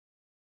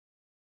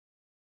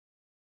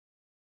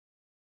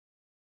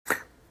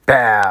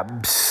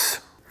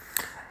Babs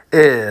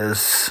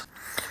is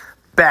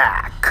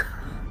back.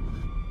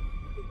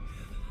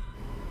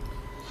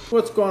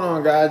 What's going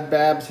on, guys?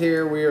 Babs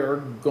here. We are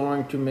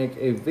going to make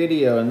a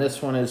video, and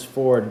this one is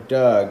for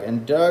Doug.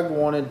 And Doug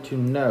wanted to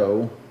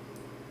know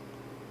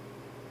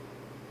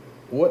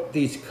what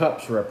these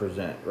cups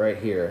represent right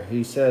here.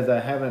 He says, I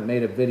haven't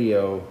made a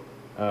video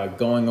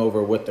going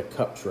over what the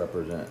cups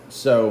represent.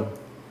 So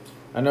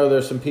I know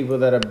there's some people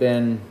that have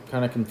been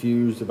kind of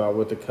confused about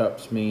what the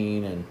cups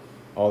mean and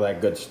all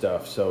that good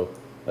stuff. So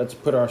let's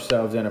put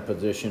ourselves in a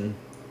position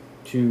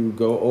to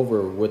go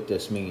over what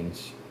this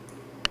means.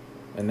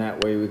 And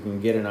that way we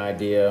can get an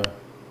idea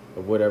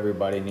of what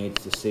everybody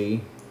needs to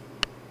see.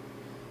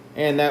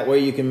 And that way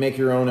you can make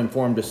your own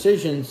informed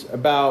decisions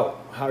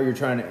about how you're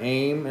trying to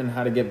aim and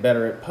how to get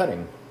better at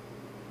putting.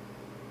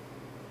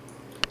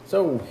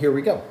 So here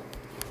we go.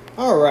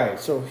 All right,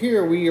 so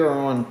here we are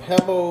on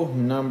pebble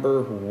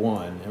number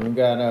 1. And we've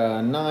got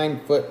a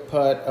 9-foot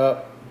putt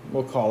up,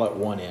 we'll call it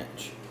 1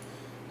 inch.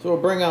 So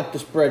we'll bring out the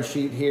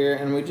spreadsheet here,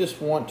 and we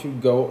just want to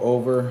go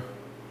over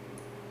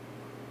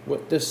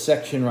what this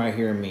section right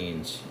here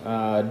means.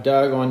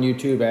 Doug on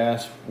YouTube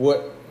asked,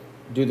 what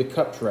do the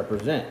cups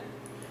represent?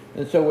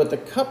 And so what the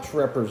cups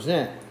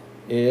represent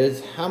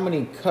is how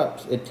many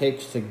cups it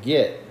takes to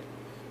get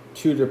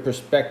to the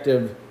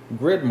prospective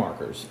grid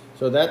markers.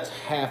 So that's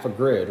half a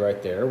grid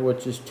right there,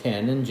 which is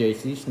 10 in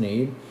JC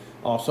Sneed,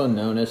 also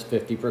known as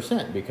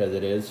 50%, because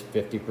it is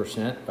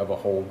 50% of a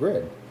whole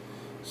grid.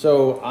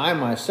 So I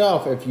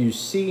myself, if you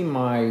see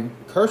my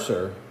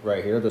cursor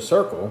right here, the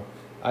circle,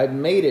 I've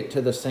made it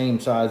to the same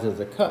size as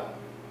a cup.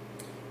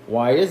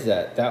 Why is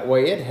that? That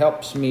way it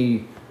helps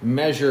me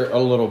measure a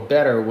little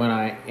better when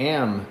I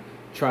am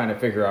trying to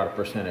figure out a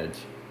percentage.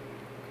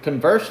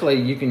 Conversely,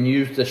 you can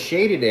use the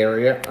shaded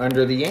area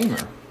under the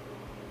aimer.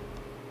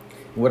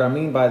 What I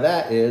mean by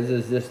that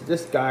is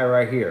this guy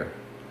right here,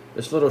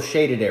 this little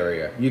shaded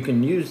area. You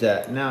can use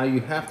that. Now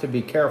you have to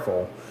be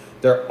careful.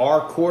 There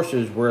are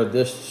courses where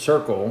this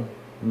circle,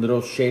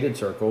 little shaded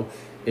circle,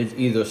 is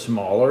either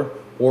smaller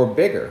or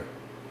bigger.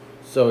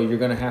 So you're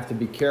going to have to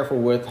be careful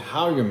with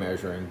how you're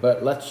measuring.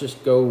 But let's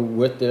just go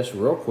with this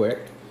real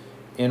quick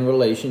in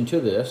relation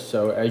to this.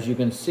 So as you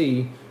can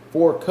see,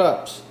 4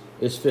 cups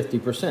is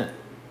 50%.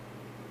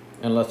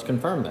 And let's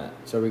confirm that.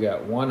 So we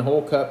got 1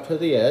 whole cup to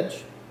the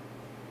edge,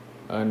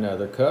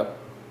 another cup,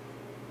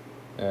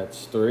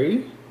 that's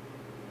 3,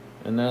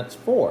 and that's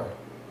 4.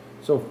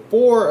 So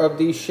 4 of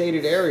these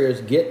shaded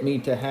areas get me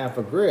to half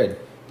a grid.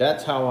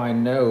 That's how I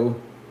know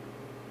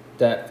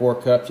that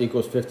 4 cups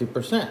equals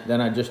 50%.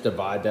 Then I just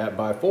divide that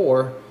by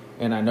 4,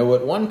 and I know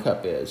what 1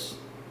 cup is.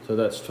 So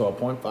that's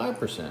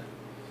 12.5%.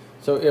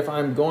 So if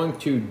I'm going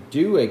to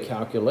do a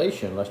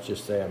calculation, let's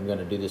just say I'm going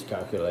to do this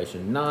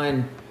calculation,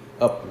 9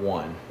 up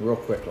 1, real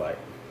quick like.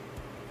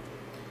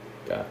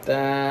 Got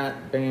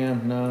that,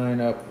 bam, 9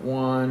 up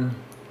 1.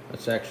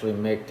 Let's actually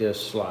make this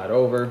slide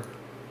over.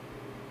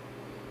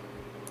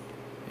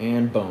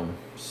 And boom.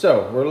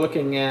 So we're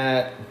looking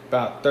at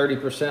about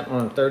 30%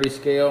 on a 30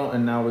 scale,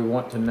 and now we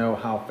want to know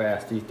how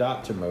fast these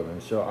dots are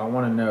moving. So I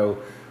want to know,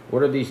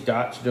 what are these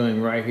dots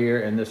doing right here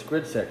in this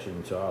grid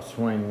section? So I'll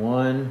swing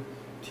 1,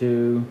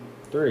 2,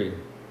 3,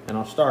 and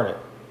I'll start it.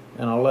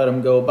 And I'll let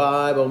them go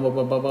by, boom, boom,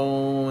 boom, boom,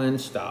 boom, and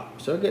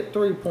stop. So I get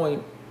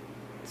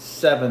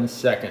 3.7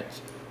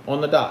 seconds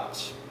on the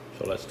dots.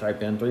 So let's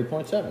type in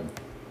 3.7.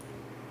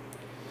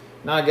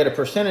 Now I get a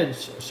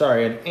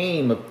an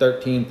aim of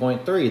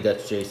 13.3.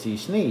 That's JC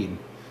Sneed.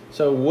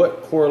 So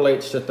what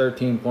correlates to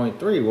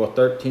 13.3? Well,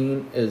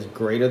 13 is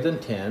greater than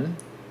 10,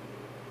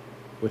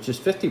 which is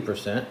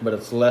 50%, but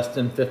it's less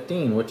than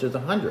 15, which is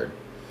 100.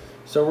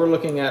 So we're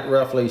looking at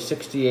roughly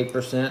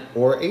 68%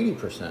 or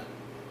 80%.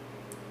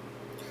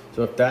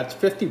 So if that's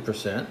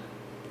 50%,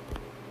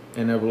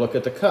 and then we'll look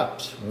at the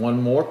cups.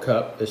 1 more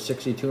cup is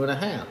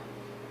 62.5.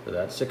 So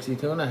that's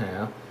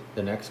 62.5.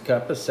 The next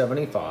cup is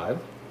 75.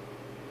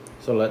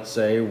 So let's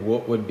say,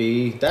 what would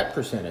be that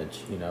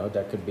percentage? You know,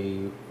 that could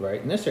be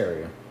right in this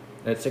area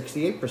at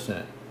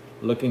 68%.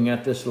 Looking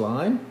at this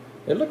line,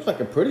 it looks like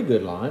a pretty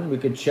good line. We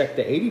could check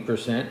to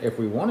 80% if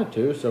we wanted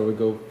to. So we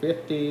go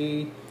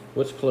 50,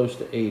 what's close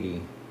to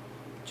 80?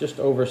 Just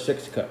over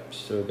 6 cups.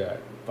 So we got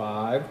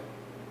 5,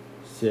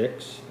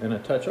 6, and a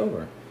touch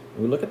over.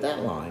 We look at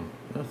that line.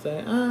 I'll say,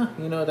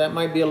 you know, that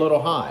might be a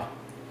little high.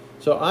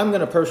 So I'm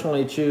going to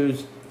personally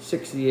choose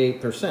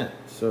 68%.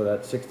 So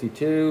that's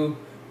 62.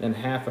 Then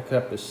half a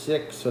cup is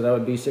 6, so that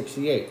would be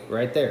 68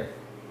 right there.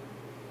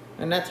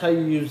 And that's how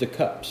you use the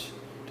cups,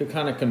 to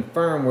kind of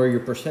confirm where your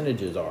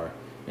percentages are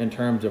in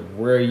terms of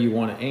where you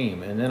want to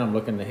aim. And then I'm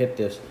looking to hit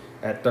this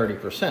at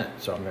 30%.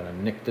 So I'm going to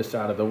nick this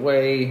out of the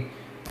way.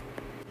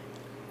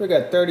 We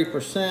got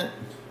 30%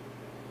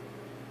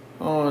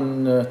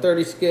 on the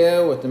 30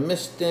 scale with the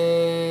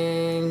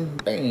misting.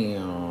 Bam.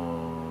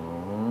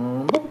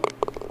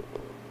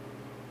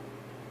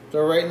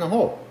 So right in the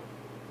hole.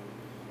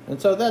 And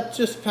so that's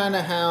just kind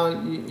of how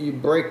you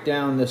break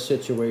down this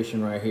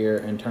situation right here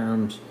in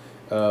terms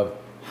of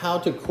how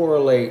to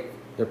correlate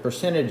the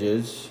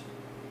percentages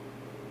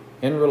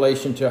in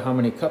relation to how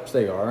many cups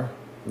they are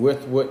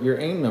with what your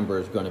aim number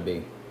is going to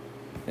be.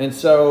 And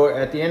so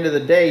at the end of the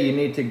day, you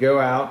need to go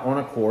out on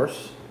a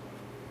course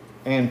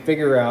and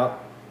figure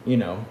out, you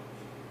know,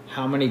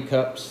 how many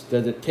cups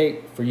does it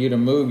take for you to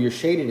move your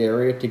shaded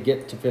area to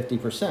get to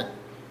 50%,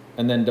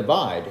 and then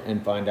divide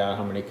and find out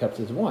how many cups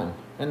is one,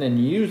 and then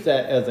use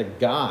that as a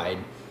guide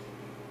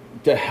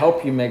to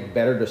help you make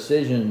better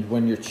decisions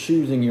when you're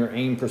choosing your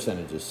aim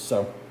percentages.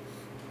 So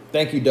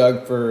thank you,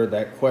 Doug, for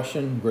that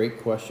question.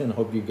 Great question. I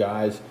hope you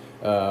guys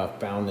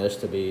found this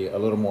to be a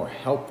little more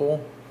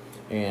helpful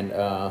and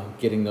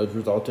getting those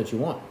results that you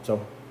want.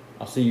 So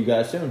I'll see you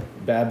guys soon.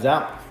 Babs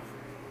out.